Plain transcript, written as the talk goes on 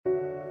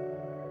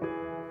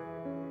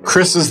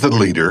Chris is the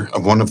leader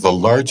of one of the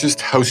largest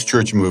house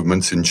church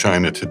movements in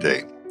China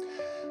today.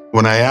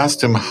 When I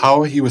asked him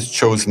how he was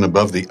chosen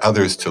above the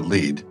others to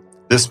lead,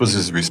 this was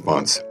his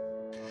response.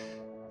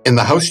 In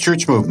the house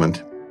church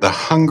movement, the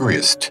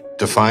hungriest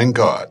to find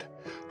God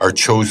are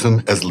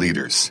chosen as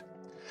leaders.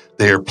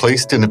 They are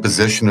placed in a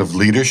position of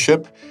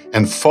leadership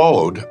and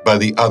followed by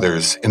the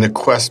others in a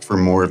quest for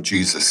more of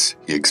Jesus,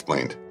 he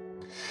explained.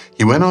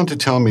 He went on to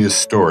tell me a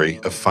story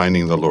of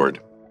finding the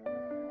Lord.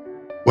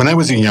 When I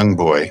was a young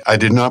boy, I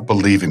did not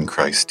believe in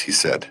Christ, he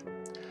said.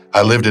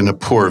 I lived in a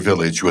poor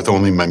village with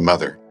only my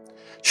mother.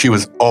 She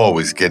was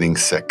always getting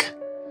sick.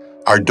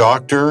 Our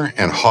doctor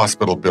and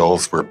hospital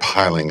bills were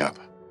piling up,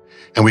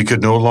 and we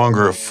could no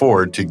longer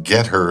afford to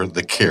get her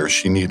the care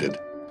she needed.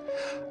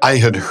 I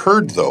had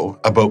heard, though,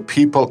 about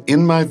people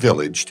in my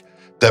village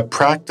that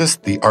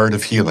practiced the art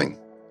of healing.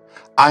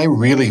 I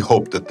really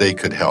hoped that they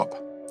could help.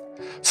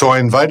 So I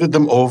invited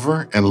them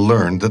over and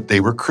learned that they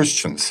were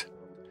Christians.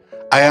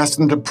 I asked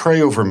them to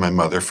pray over my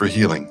mother for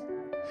healing.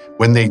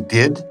 When they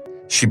did,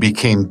 she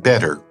became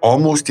better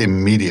almost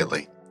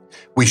immediately.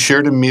 We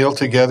shared a meal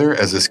together,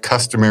 as is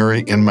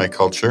customary in my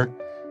culture,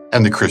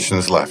 and the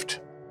Christians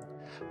left.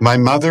 My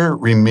mother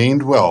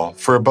remained well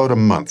for about a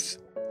month,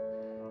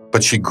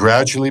 but she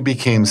gradually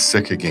became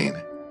sick again.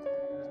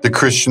 The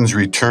Christians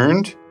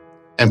returned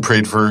and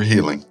prayed for her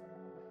healing.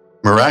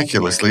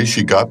 Miraculously,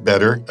 she got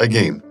better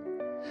again.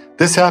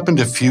 This happened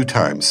a few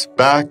times,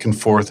 back and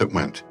forth it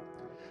went.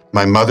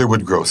 My mother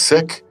would grow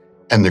sick,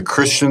 and the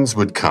Christians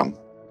would come.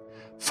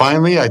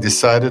 Finally, I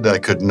decided I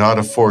could not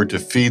afford to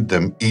feed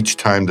them each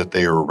time that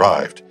they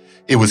arrived.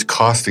 It was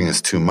costing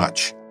us too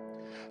much.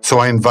 So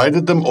I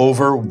invited them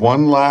over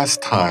one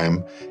last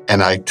time,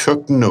 and I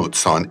took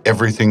notes on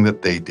everything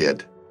that they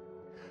did.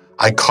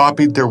 I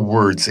copied their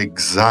words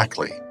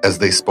exactly as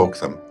they spoke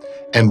them,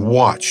 and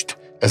watched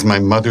as my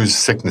mother's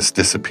sickness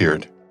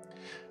disappeared.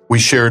 We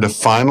shared a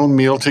final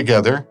meal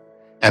together,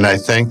 and I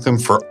thanked them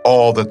for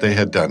all that they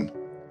had done.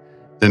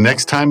 The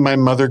next time my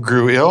mother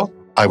grew ill,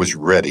 I was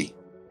ready,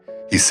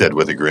 he said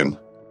with a grin.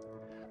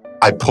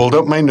 I pulled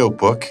out my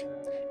notebook,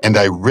 and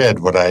I read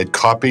what I had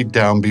copied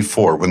down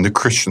before when the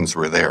Christians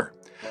were there.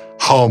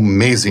 How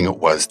amazing it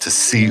was to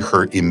see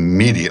her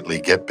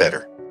immediately get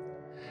better.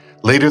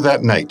 Later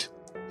that night,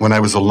 when I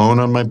was alone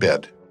on my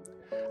bed,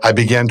 I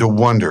began to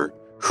wonder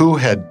who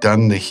had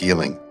done the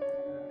healing.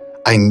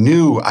 I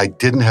knew I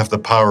didn't have the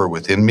power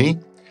within me,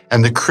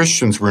 and the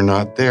Christians were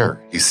not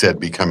there, he said,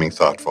 becoming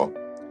thoughtful.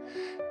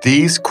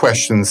 These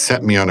questions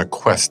sent me on a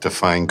quest to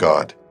find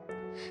God.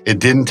 It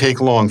didn't take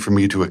long for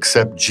me to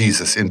accept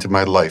Jesus into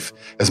my life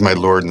as my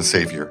Lord and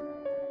Savior.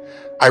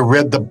 I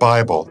read the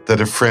Bible that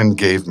a friend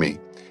gave me,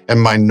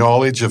 and my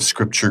knowledge of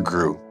Scripture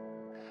grew.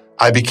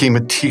 I became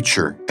a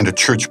teacher and a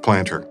church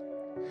planter.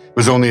 It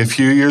was only a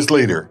few years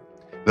later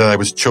that I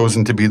was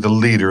chosen to be the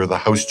leader of the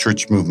house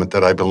church movement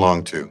that I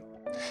belonged to.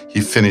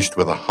 He finished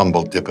with a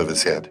humble dip of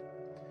his head.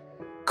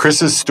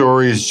 Chris's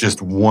story is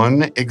just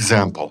one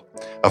example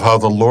of how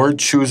the Lord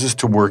chooses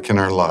to work in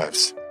our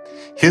lives.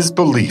 His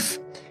belief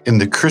in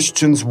the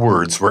Christian's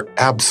words were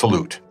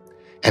absolute,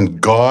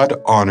 and God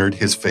honored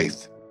his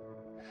faith.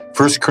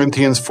 1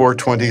 Corinthians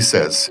 4:20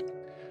 says,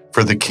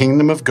 "For the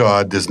kingdom of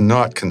God does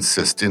not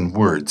consist in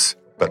words,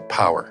 but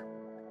power."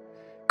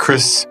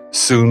 Chris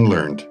soon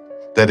learned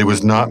that it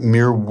was not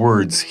mere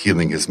words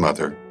healing his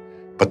mother,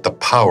 but the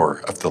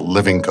power of the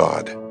living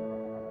God.